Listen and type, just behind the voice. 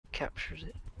captures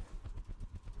it.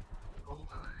 Oh.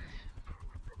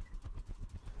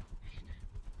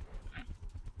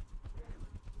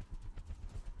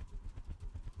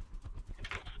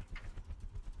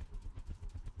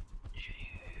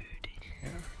 Yeah.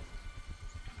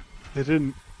 They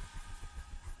didn't.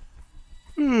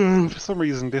 For some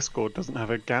reason, Discord doesn't have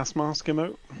a gas mask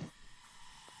emote.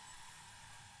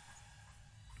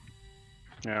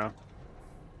 Yeah,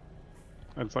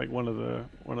 it's like one of the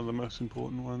most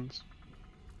important ones.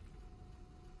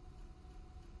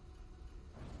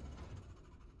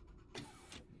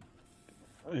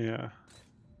 Yeah.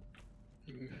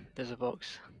 There's a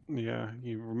box. Yeah,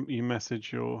 you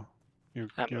message your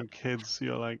kids.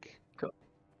 You're like, got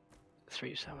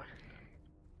 3 somewhere.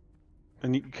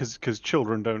 and because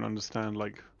children don't understand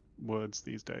like words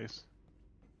these days.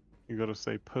 You got to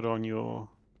say put on your,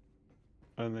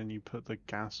 and then you put the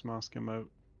gas mask emote,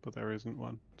 but there isn't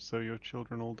one, so your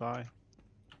children all die.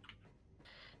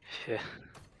 Yeah.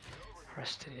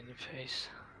 Resting in your face.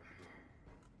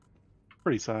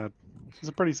 Pretty sad. It's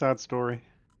a pretty sad story.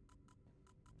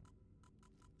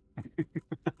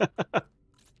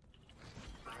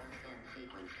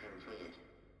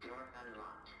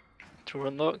 Door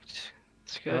unlocked.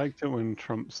 Let's I go. liked it when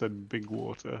Trump said big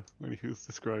water when he was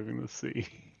describing the sea.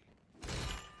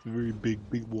 It's a very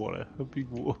big water. A big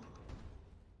water.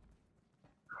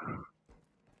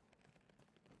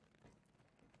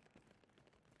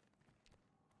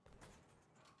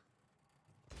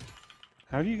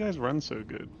 How do you guys run so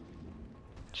good?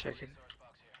 Checking.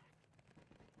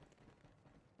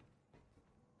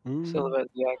 Ooh. It's all about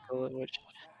the angle at which.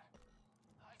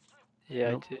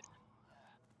 Yeah, Nope. I do.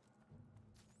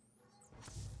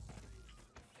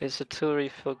 It's a tool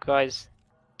refill, guys.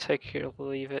 Take it or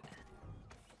leave it.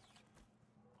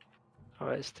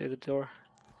 Alright, let's do the door.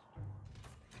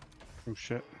 Oh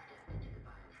shit.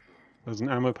 There's an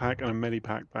ammo pack and a medi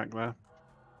pack back there.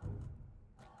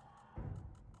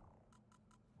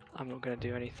 I'm not gonna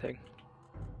do anything.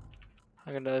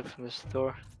 I'm gonna open this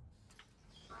door.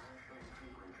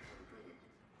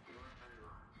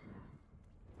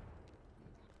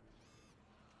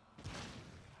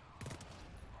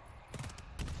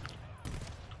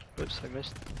 Oops, I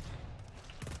missed.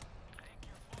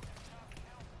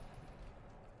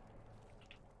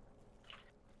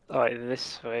 Alright,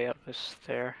 this way, up the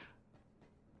stair.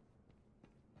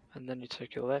 And then you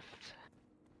take your left.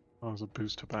 Oh, there's a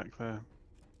booster back there.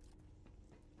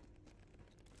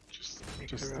 Just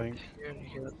Go think. here and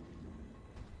you can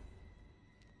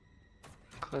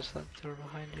close that door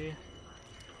behind you.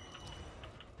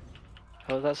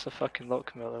 Oh, that's a fucking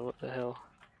lock melter, what the hell?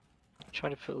 I'm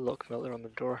trying to put a lock melter on the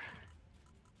door.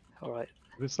 Alright.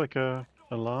 Is this like a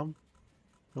alarm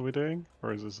that we're doing?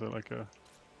 Or is this like a...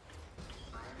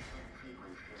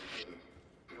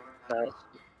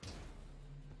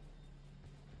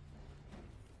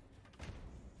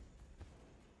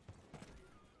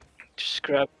 Just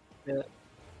grab, yeah,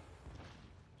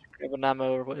 grab an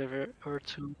ammo or whatever, or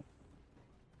two.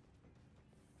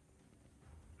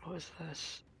 What is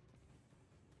this?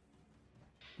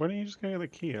 Why don't you just go get the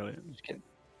key, Elliot?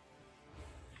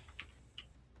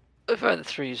 I found the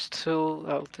 3's tool,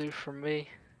 that'll do for me.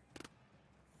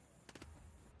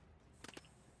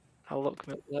 I'll lock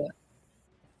me up there.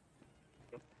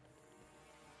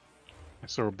 I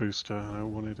saw a booster and I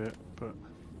wanted it, but...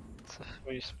 It's a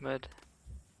 3's med.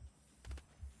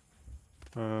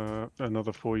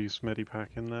 Another 4-use medipack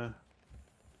in there.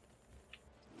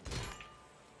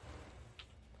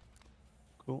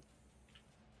 Cool.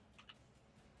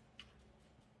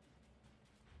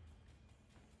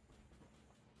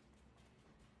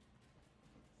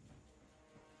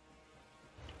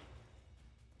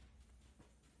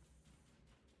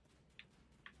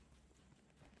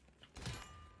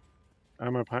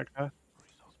 Ammo pack there.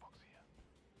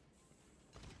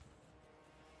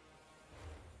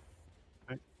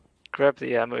 Grab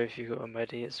the ammo if you got a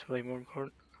medi, it's way more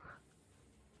important.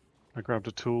 I grabbed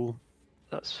a tool.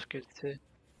 That's good too.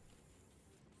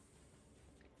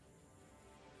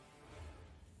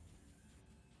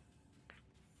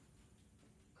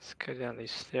 Let's go down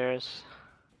these stairs.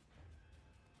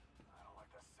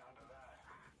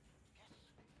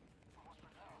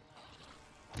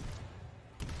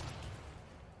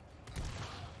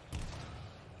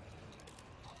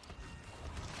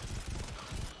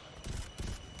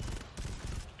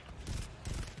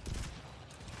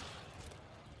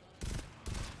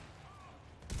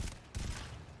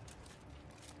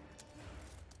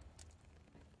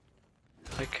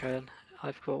 I can.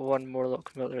 I've got one more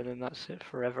lock melter and then that's it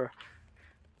forever.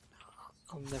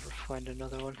 I'll never find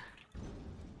another one.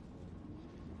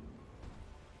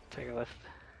 Take a left.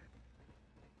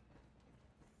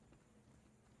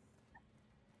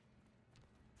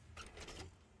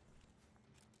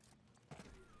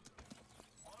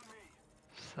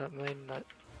 Does that mean that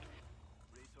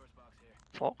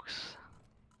box?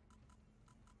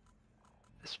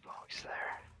 This box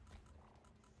there.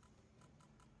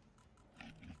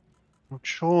 Oh,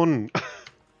 Sean!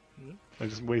 Hmm? I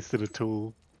just wasted a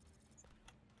tool.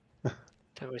 Did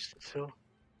I waste it too?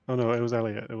 Oh no, it was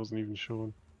Elliot. It wasn't even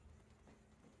Sean.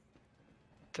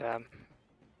 Damn.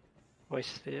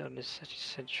 Wasted it on this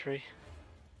century.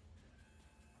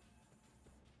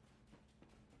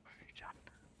 What have you done?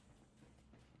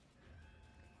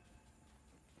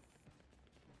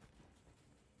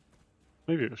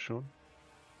 Maybe it was Sean.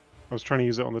 I was trying to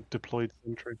use it on the deployed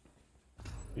sentry.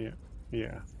 Yeah.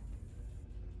 Yeah.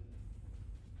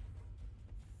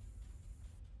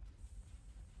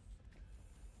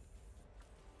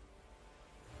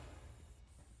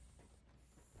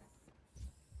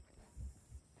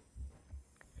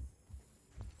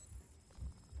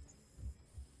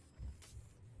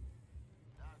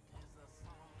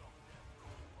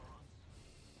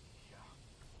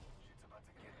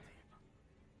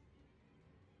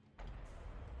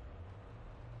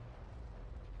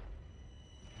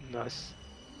 Nice.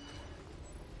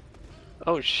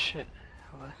 Oh shit.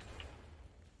 What?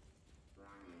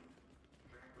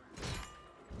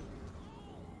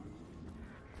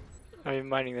 Are you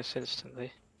mining this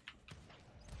instantly?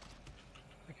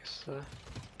 I guess so.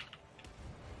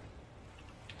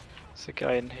 There's a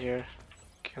guy in here.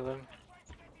 Kill him.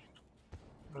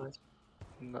 Right.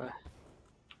 No.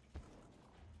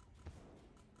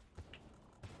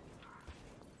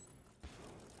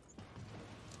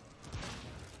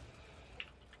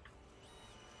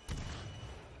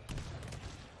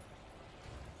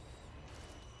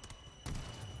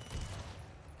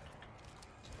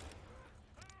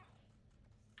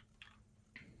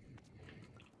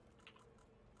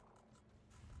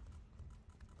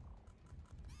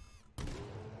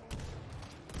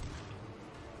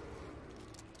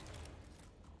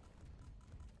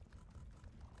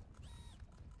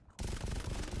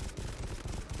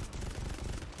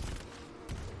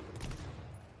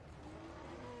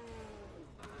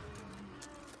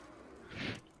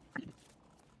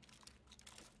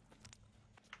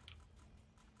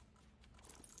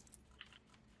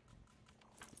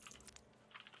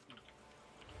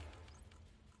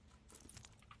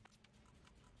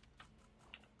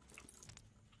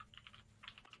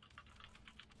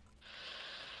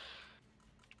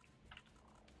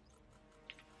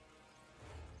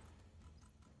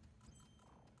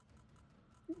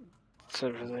 It's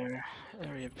over there.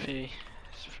 Area P.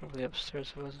 It's probably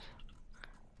upstairs, was it?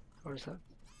 Or is that?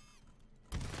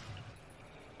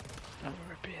 Not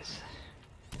where P is.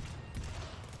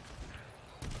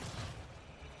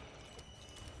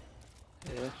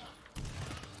 Yeah.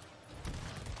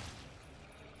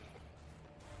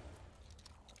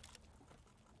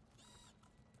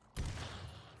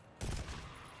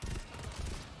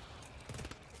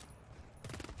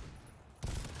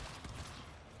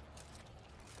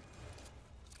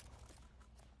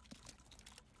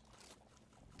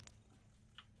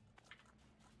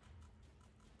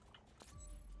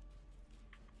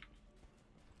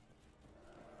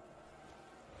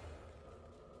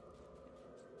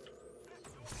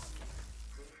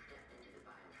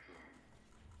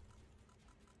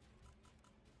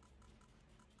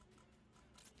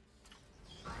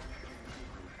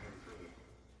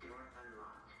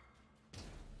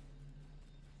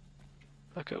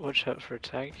 Look at watch out for a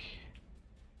tank.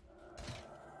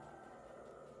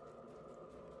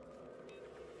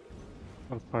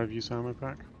 Got a 5-use ammo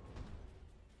pack.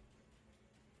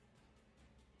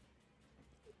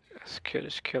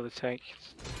 Just kill the tank.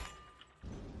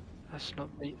 That's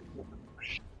not me.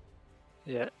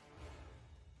 Yeah.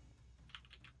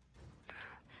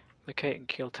 Locate and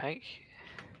kill tank.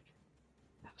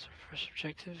 That's our first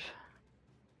objective.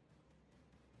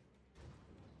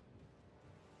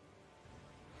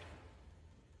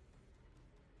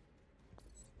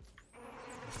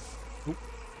 Oop.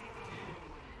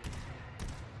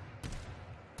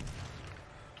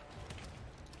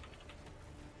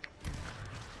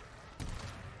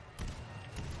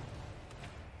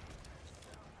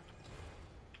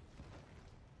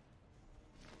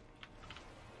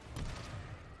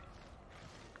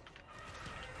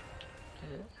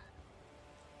 Yeah.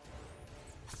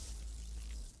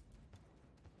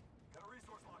 Got a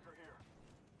resource locker here.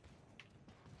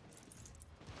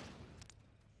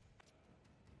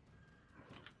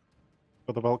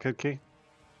 Got the bulkhead key.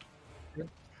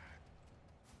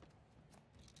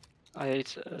 I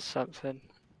ate something.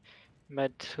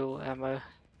 Med tool ammo.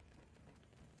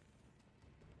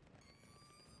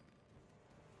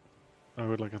 I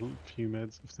would like a few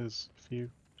meds if there's a few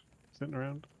sitting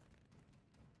around.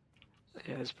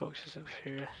 Yeah, there's boxes up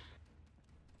here.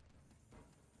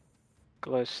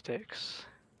 Glow sticks.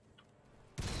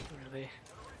 Really?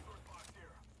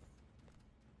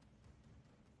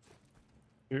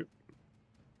 Yep.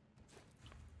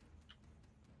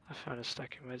 I found a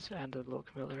stack of meds and a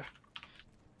lock miller.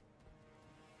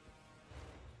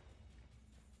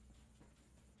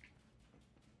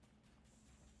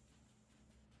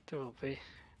 There will be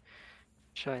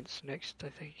giants next, I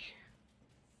think.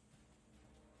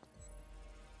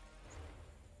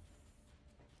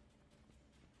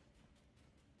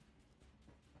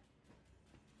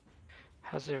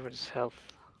 How's everyone's health?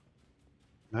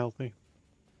 Healthy.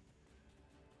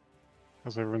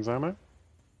 How's everyone's ammo?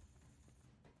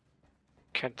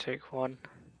 Can take one.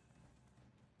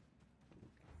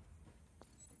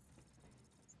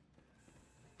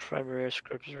 Primary air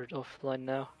scrubs are offline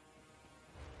now.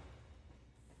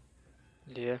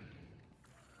 Yeah.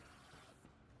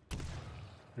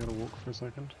 I gotta walk for a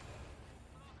second.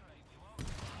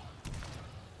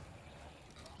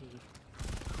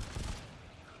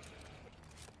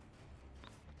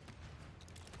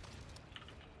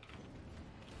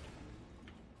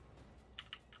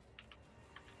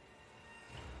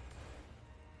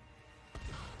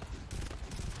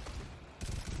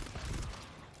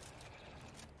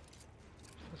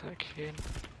 Put that key in.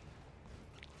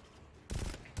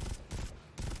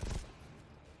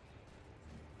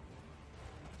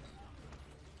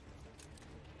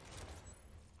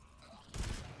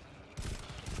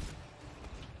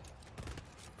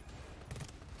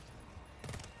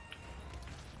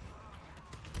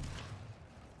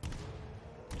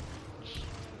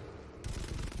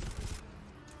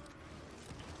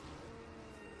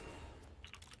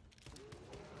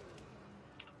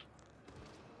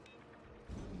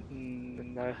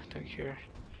 No, don't care.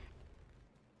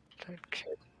 Don't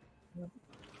care.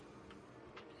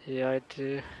 Yeah, I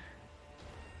do.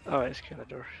 Oh, it's kind of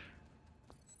door.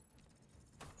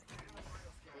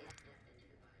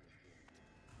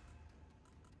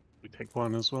 We take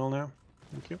one as well now.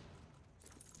 Thank you.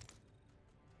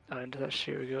 Oh, into that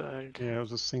shooter we got owned. Yeah, it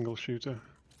was a single shooter.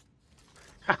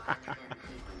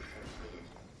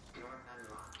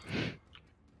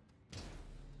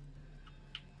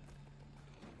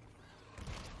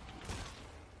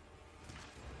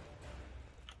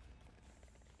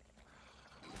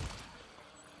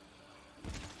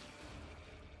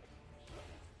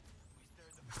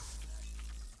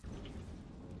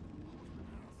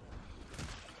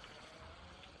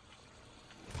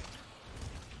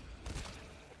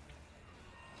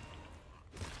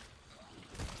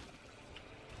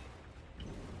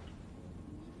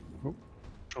 Oh,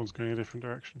 I was going a different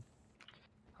direction.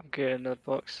 I'm getting that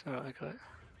box. Oh, I got it.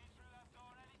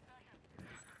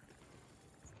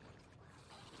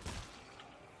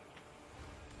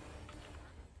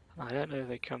 I don't know if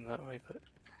they come that way, but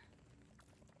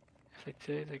if they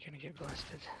do, they're gonna get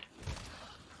blasted.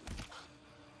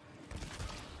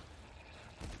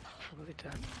 Probably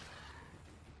done.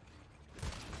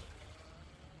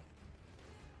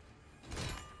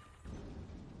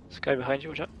 This guy behind you,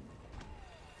 watch out.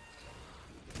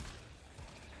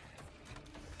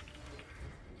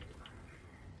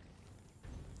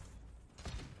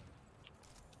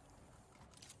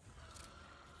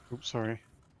 Oops, sorry.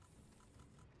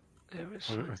 Yeah, it's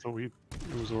I thought it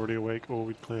was already awake or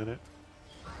we'd cleared it.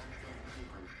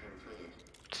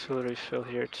 tool refill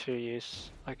here to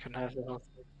use. I can have the whole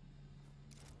thing.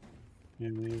 Yeah,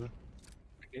 me either.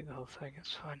 I get the whole thing,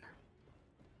 it's fine.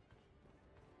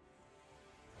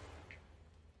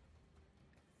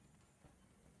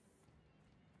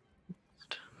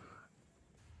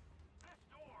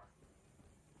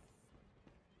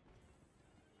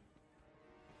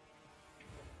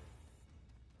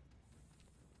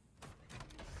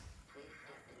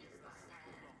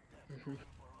 Mhm.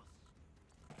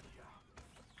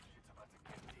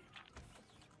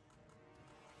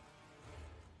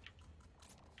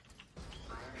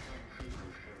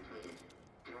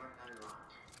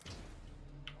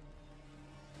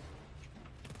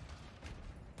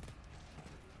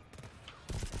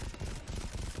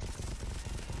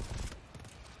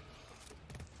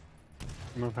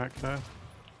 Ammo pack there.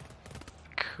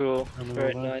 Cool, Ammo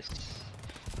very there. nice.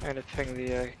 I'm gonna ping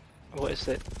the, what is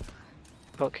it?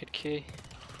 Bulkhead key.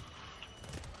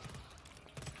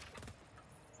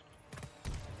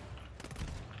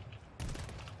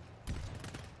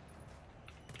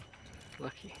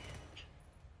 Lucky.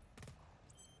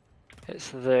 It's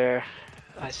there.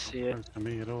 I see it. Close to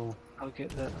me at all. I'll get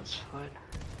that, that's fine.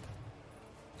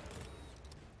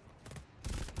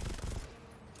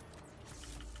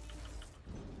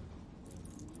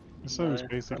 This zone's No,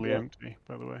 basically yeah. empty,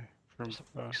 by the way. From There's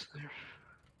a box there.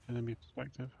 Enemy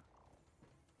perspective.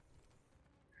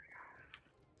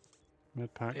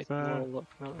 Med pack Need there. more lock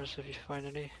melters if you find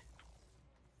any.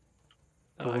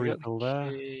 The I got refill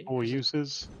there. key. 4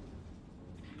 uses.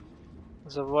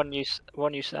 There's a one use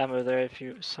ammo there if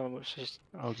someone was just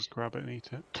I'll just grab it and eat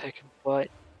it. take a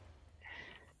bite.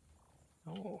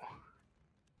 Oh.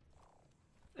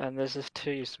 And there's this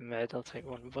 2-use med, I'll take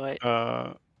one bite.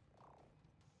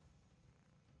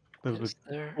 There's It's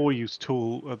a there. 4-use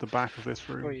tool at the back of this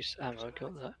room, 4-use ammo,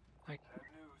 got that. which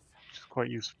is quite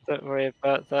useful. Don't worry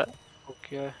about that.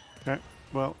 Okay. Okay,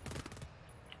 well,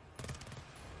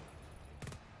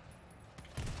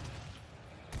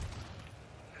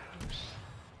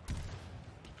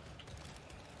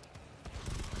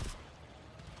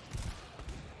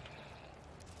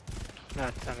 Ah,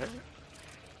 damn it.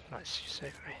 Nice, you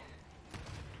saved me.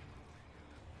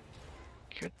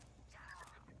 Good.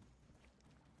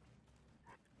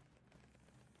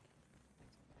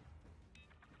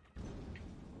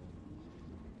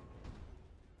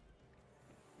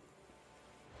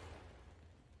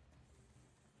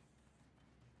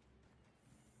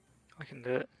 I can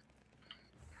do it.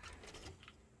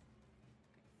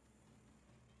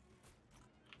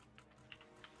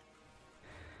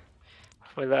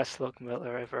 My last log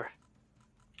melter ever.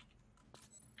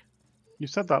 you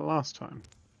said that last time.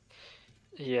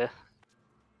 Yeah.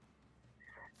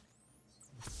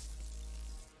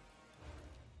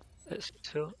 It's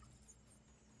still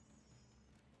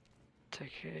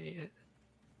take a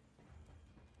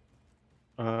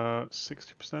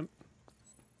 60%.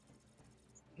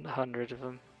 100 of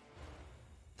them.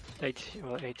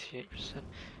 88%.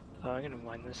 Oh, I'm gonna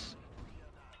mine this.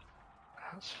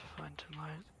 That's fine to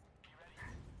mine.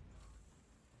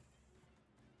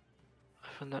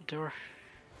 Open that door.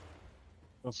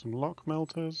 Got some lock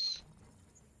melters.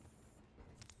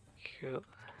 Cool.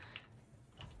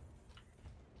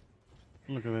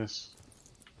 Look at this.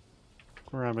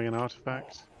 Grabbing an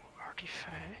artifact.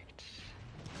 Artifact.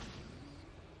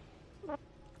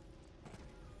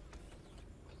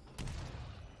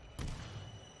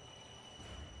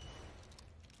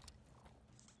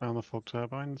 Found the fog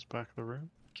turbines, back of the room.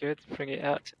 Good. Bring it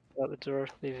out the door.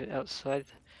 Leave it outside.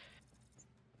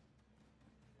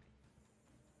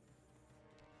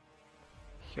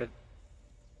 Good.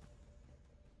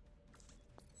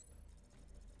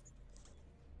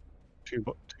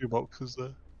 Two boxes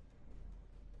there.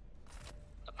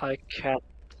 I can't.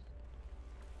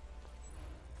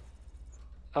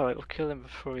 Alright, we'll kill him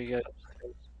before we go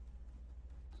upstairs.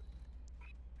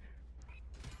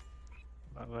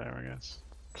 That there, I guess.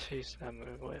 Cheese ammo,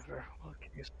 whatever. We'll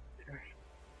use there.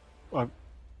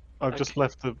 I've just Okay.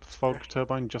 left the fog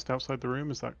turbine just outside the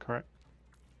room, is that correct?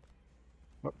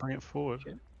 But bring it forward.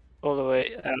 Okay. All the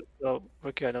way out. Well,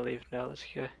 we're gonna leave now. Let's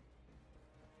go.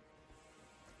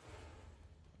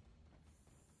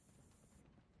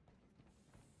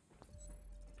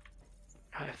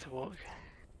 I have to walk.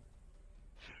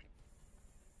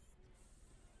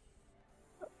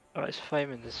 Alright, it's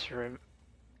fame in this room.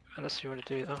 Unless you want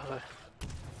to do. Oh, hello.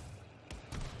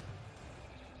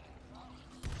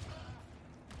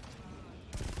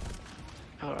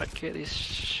 Alright, get these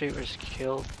shooters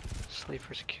killed.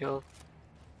 Sleepers killed.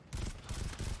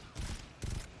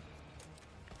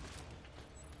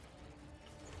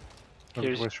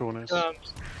 Here's Where Sean is.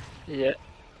 Yeah.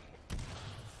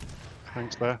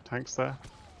 Tanks there, tanks there.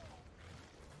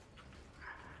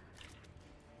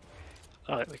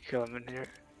 Alright, we kill him in here.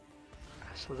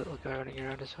 There's a little guy running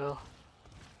around as well.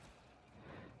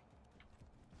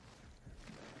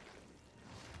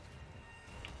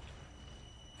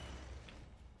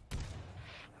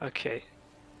 Okay.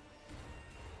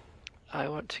 I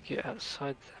want to get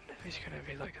outside then, if he's gonna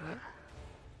be like that.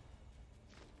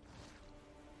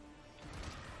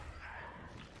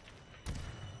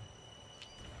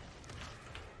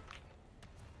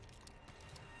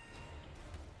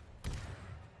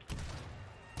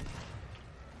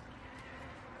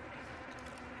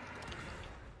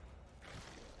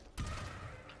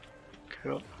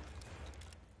 Cool.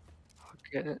 I'll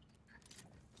get it.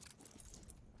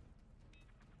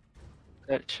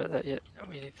 Don't shut that yet.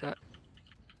 We need that.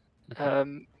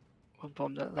 We'll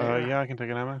bomb that later. Yeah, I can take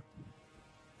an ammo.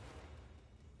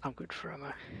 I'm good for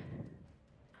ammo.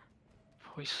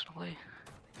 Poisonally.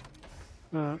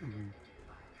 Yeah,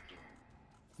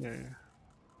 yeah.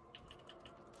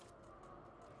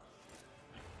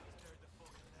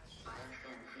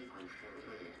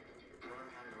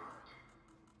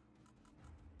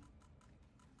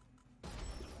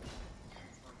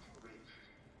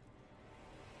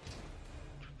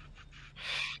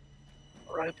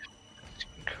 Right. It's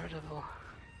incredible.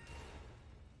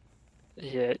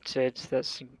 Yeah, it did.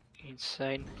 That's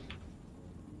insane.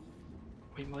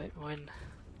 We might win.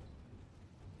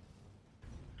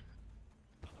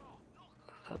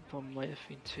 That bomb might have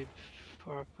been too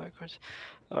far backwards.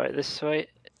 Alright, this way,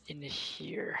 in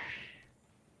here.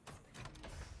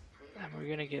 And we're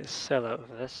gonna get a cell out of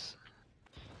this.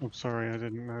 I'm sorry, I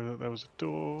didn't know that there was a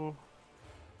door.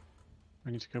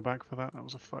 I need to go back for that. That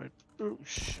was a fight. Oh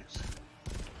shit.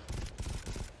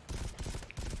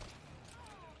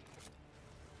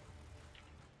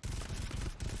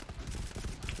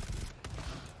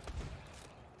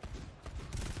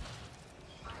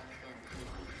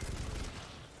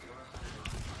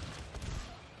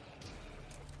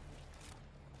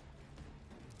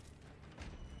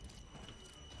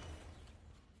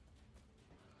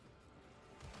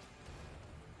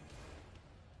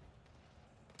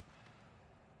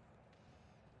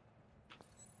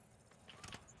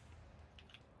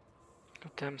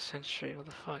 Goddamn sentry, what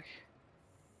the fuck?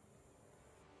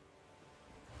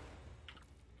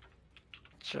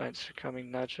 Giants are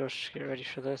coming now, Josh. Get ready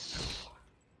for this.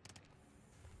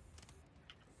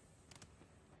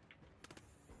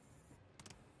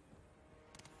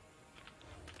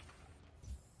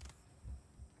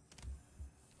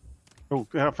 Oh,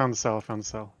 yeah, I found the cell. I found the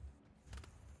cell.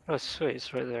 Oh, sweet,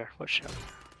 it's right there. Watch out.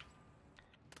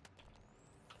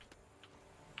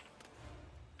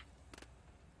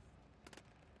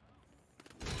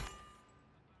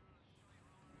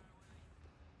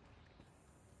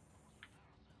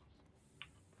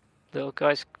 Little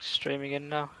guy's streaming in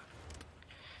now.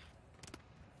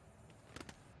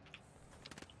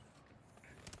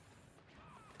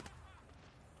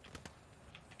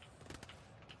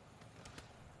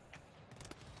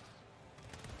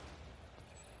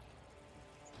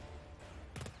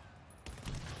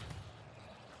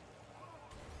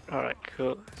 Alright,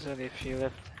 cool. There's only a few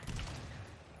left.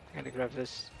 I'm gonna grab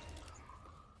this.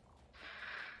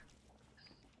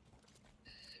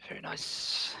 Very nice.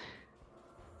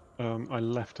 I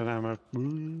left an ammo.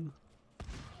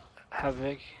 How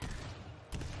big?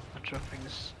 I'm dropping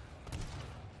this.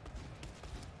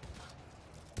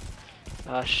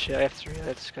 Ah shit, I have to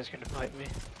realize this guy's gonna bite me.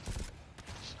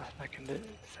 There's nothing I can do.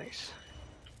 Thanks.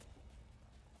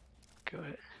 Got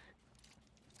it.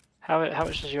 How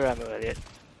much is your ammo, Elliot?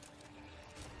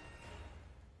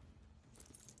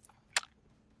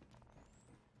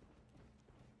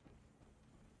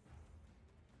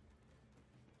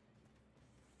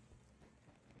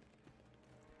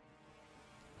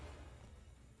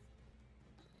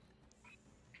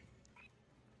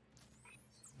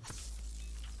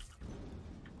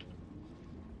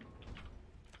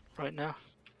 Right now?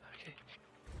 Okay.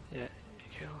 Yeah,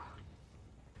 cool.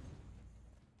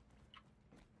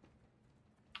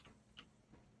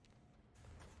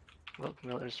 Lock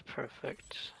Miller's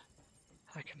perfect.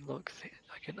 I can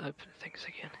I can open things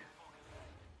again.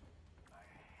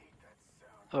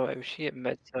 Alright, we should get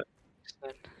med then.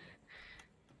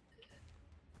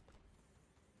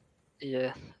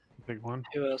 Yeah, Big one.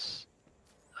 who else?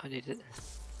 I need it.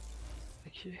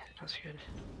 Thank you, that's good.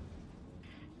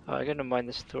 Oh, I'm gonna mine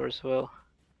this door as well.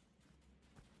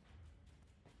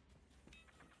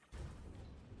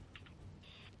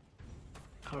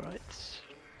 Alright.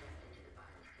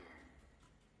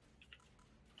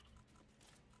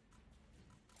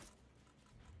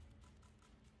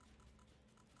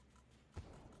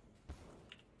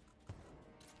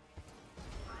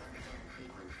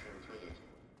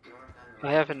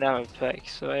 I have an ammo pack,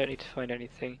 so I don't need to find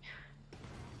anything.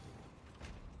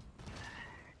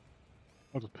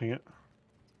 I'll just ping it.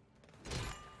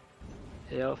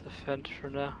 Yeah, I'll defend for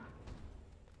now.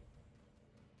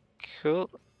 Cool.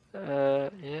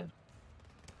 Yeah.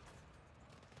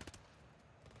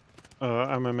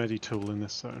 I'm a medi tool in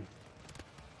this zone.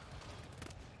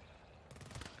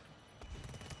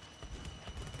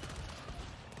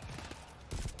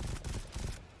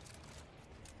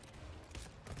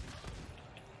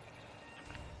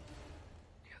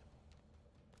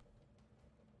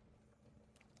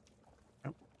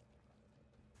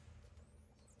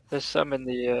 There's some in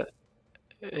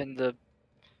the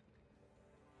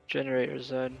generator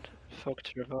zone. Fog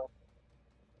turbine.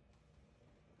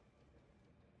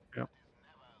 Yep.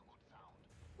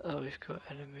 Oh, we've got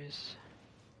enemies.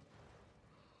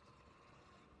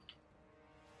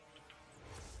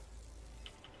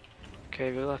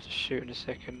 Okay, we'll have to shoot in a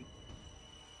second.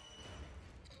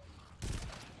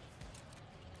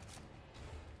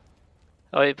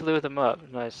 Oh, he blew them up.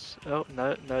 Nice. Oh,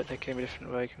 no, they came a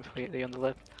different way completely on the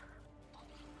left.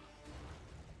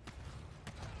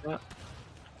 Yeah.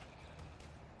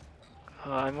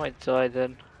 Oh, I might die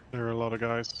then. There are a lot of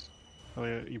guys.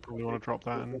 Elliot, you probably want to drop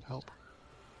that and help.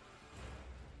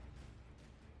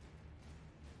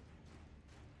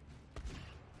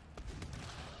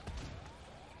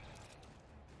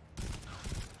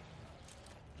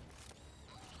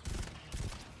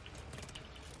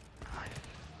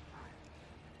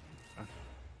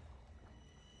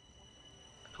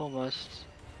 Almost.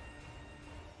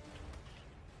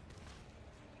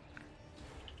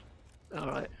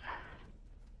 Alright.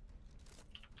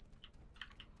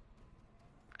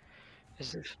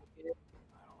 Is it? I don't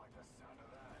like the sound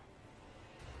of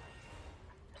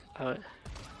that. Alright.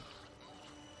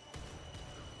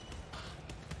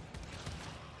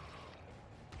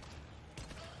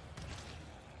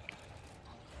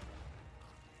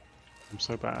 I'm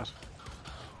so bad.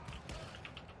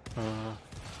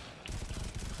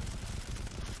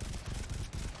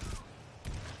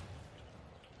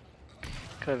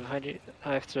 Go behind you.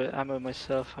 I have to ammo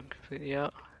myself. I'm completely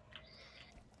out.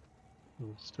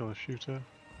 Still a shooter.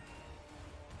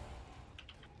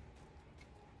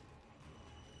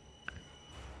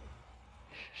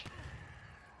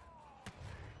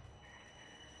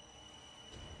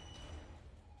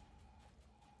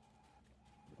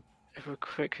 If we're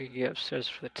quick, we can get upstairs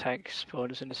for the tank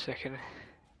spawners in a second.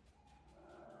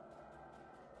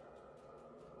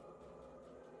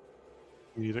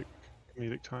 Comedic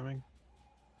timing.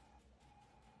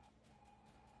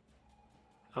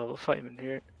 Oh, we'll fight him in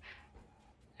here.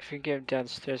 If we can get him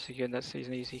downstairs again, that's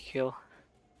an easy kill.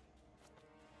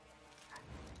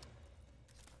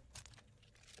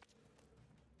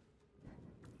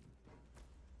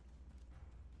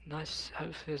 Nice.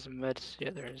 Hopefully there's a meds. Yeah,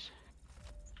 there is.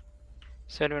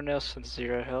 Is anyone else on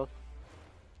 0 health?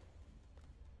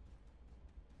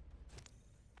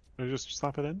 Can I just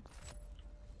slap it in?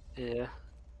 Yeah.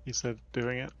 He said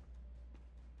doing it.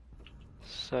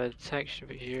 So the tank should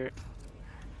be here.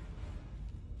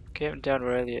 Get him down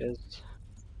where Elliot is.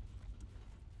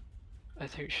 I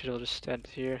think we should all just stand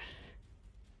here.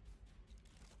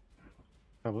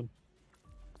 That one.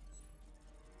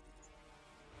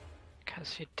 Can't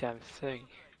see a damn thing.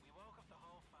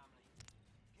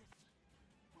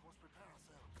 We must prepare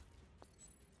ourselves.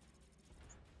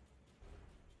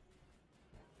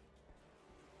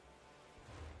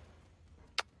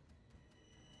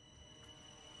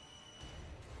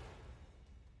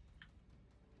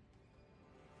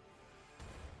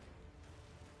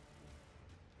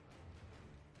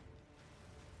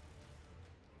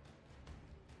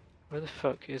 Where the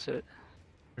fuck is it?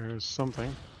 There's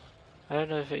something. I don't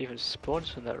know if it even spawns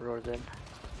from that roar then.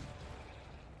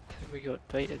 I think we got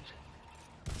baited.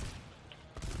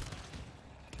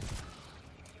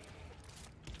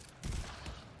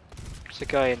 There's a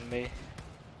guy in me.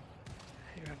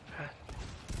 He ran past.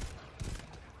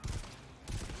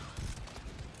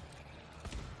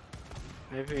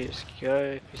 Maybe we just go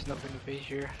if he's not going to be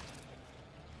here.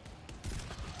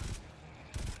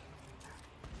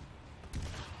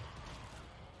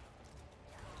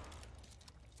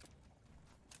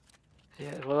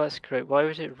 Yeah, well that's great. Why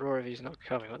would it roar if he's not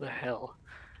coming? What the hell?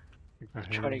 I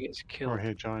He's trying to get us Or killed. I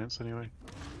hear giants anyway.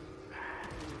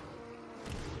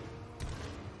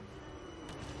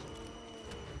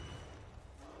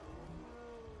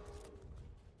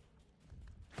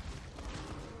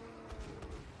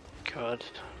 God,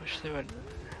 wish they went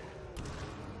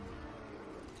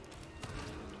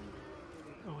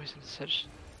always in such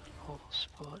awful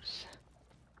spots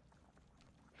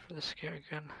for the scare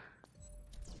gun.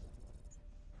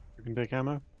 You can take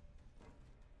ammo.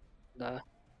 Nah,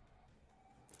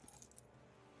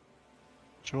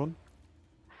 Sean?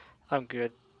 I'm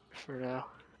good for now.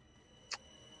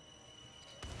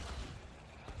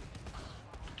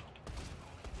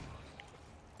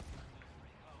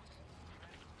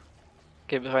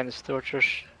 Get behind the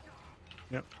storage.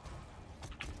 Yep.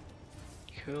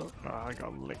 Cool. Oh, I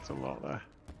got licked a lot there.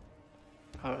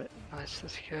 Alright, nice,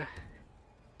 let's go.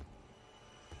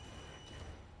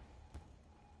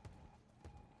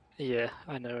 Yeah,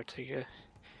 I know where to go.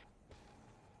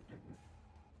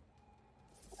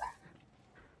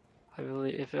 I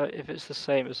believe if it's the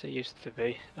same as it used to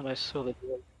be, and I saw the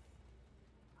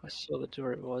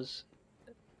door it was,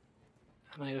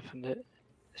 and I opened it.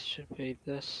 It should be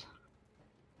this.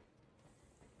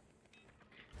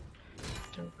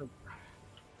 Don't remember.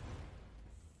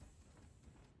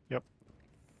 Yep.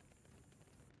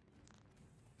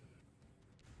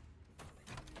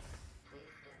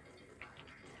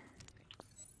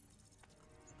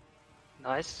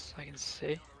 Nice, I can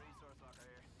see.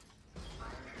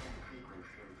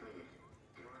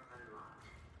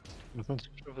 Nothing.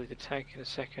 Probably the tank in a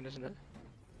second, isn't it?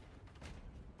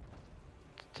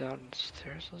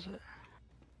 Downstairs, was it?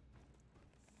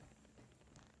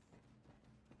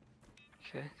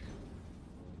 Okay.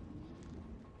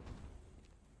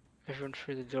 Everyone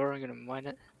through the door, I'm gonna mine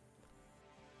it.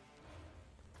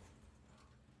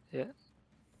 Yeah.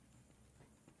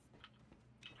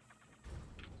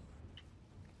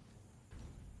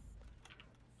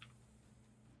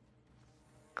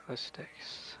 Glow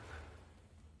sticks.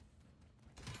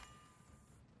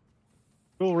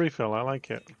 Full refill, I like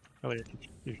it. Elliot,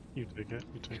 you take it,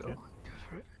 you take Cool. it. Go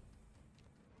for it.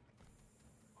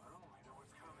 I don't know what's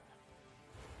coming.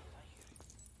 I hear it.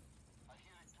 I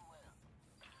hear it too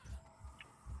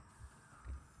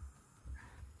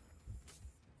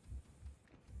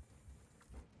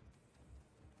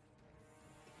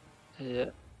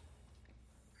well.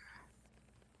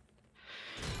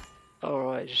 Yeah.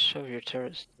 Alright, just shove your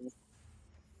turrets.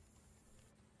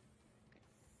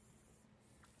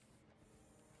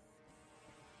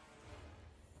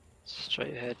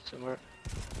 Straight ahead somewhere.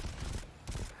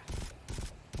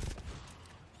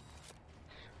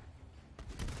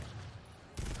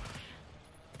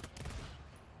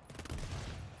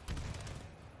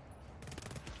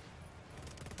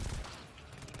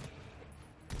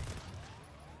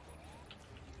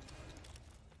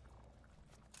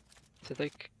 Did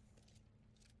they?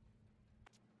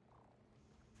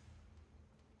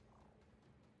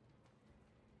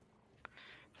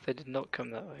 They did not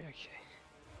come that way, okay.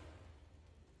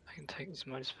 I can take these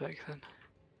mines back then.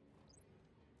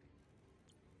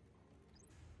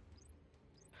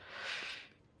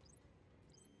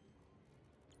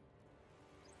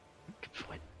 Good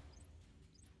point.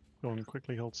 Go on,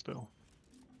 quickly hold still.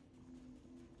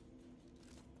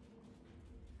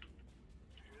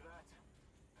 Hear that?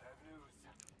 Bad news.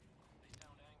 They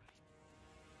sound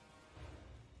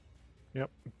angry. Yep,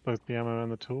 both the ammo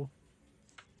and the tool.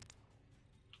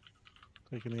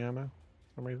 Taking the ammo for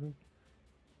some reason.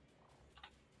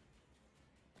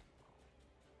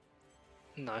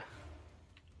 No. I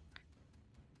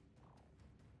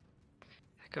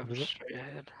think What is I'm it? straight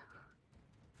ahead.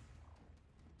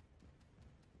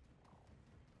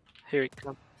 Here he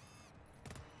comes.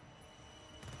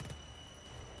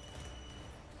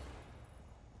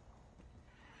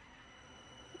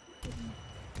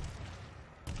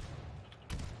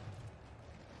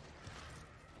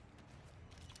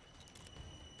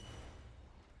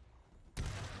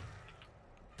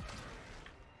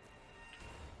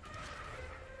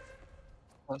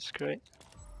 That's great.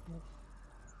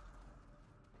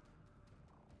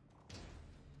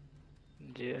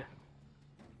 Yeah.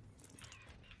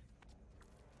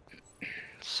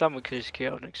 Someone could just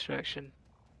get on extraction.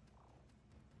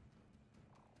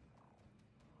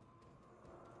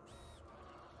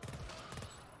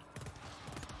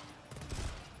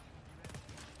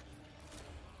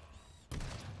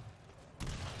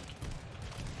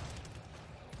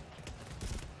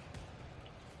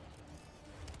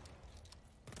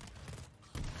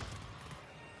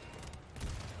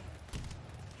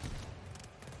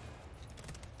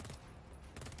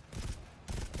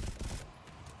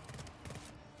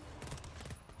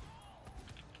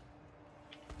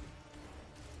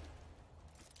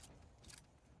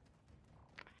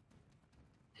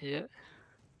 Yeah.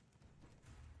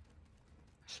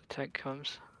 As the tank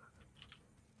comes.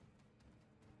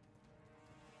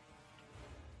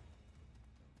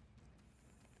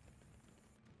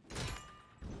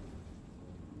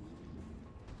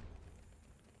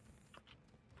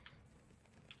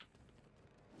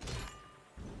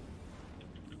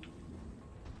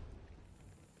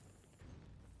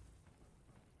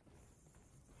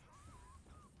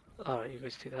 Alright, you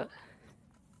guys do that.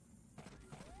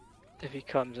 If he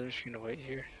comes, I'm just gonna wait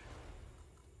here.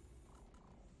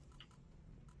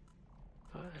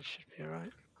 But it should be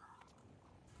alright.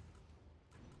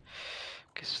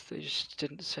 Guess they just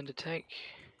didn't send a tank.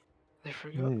 They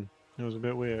forgot. It was a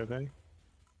bit weird, eh?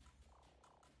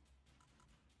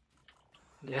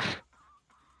 Yeah.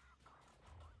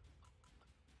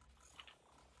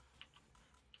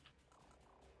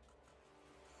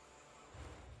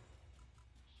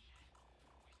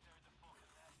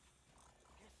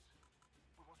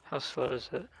 How slow is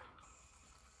it?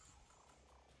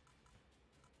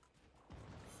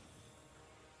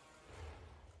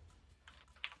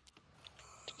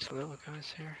 Just little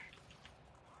guys here.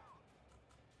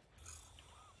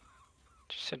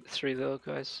 Just sent 3 little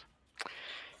guys.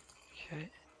 Okay.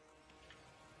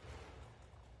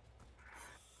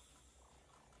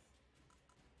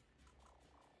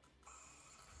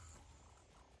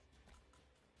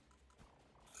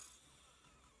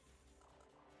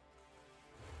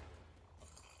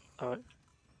 Alright.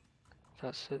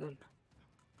 That's it then.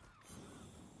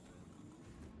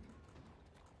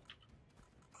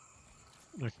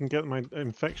 I can get my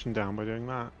infection down by doing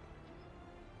that.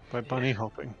 By bunny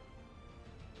hopping.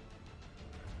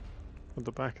 At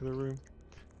the back of the room.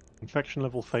 Infection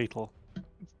level fatal.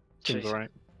 Seems Jeez. alright.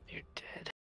 You're dead.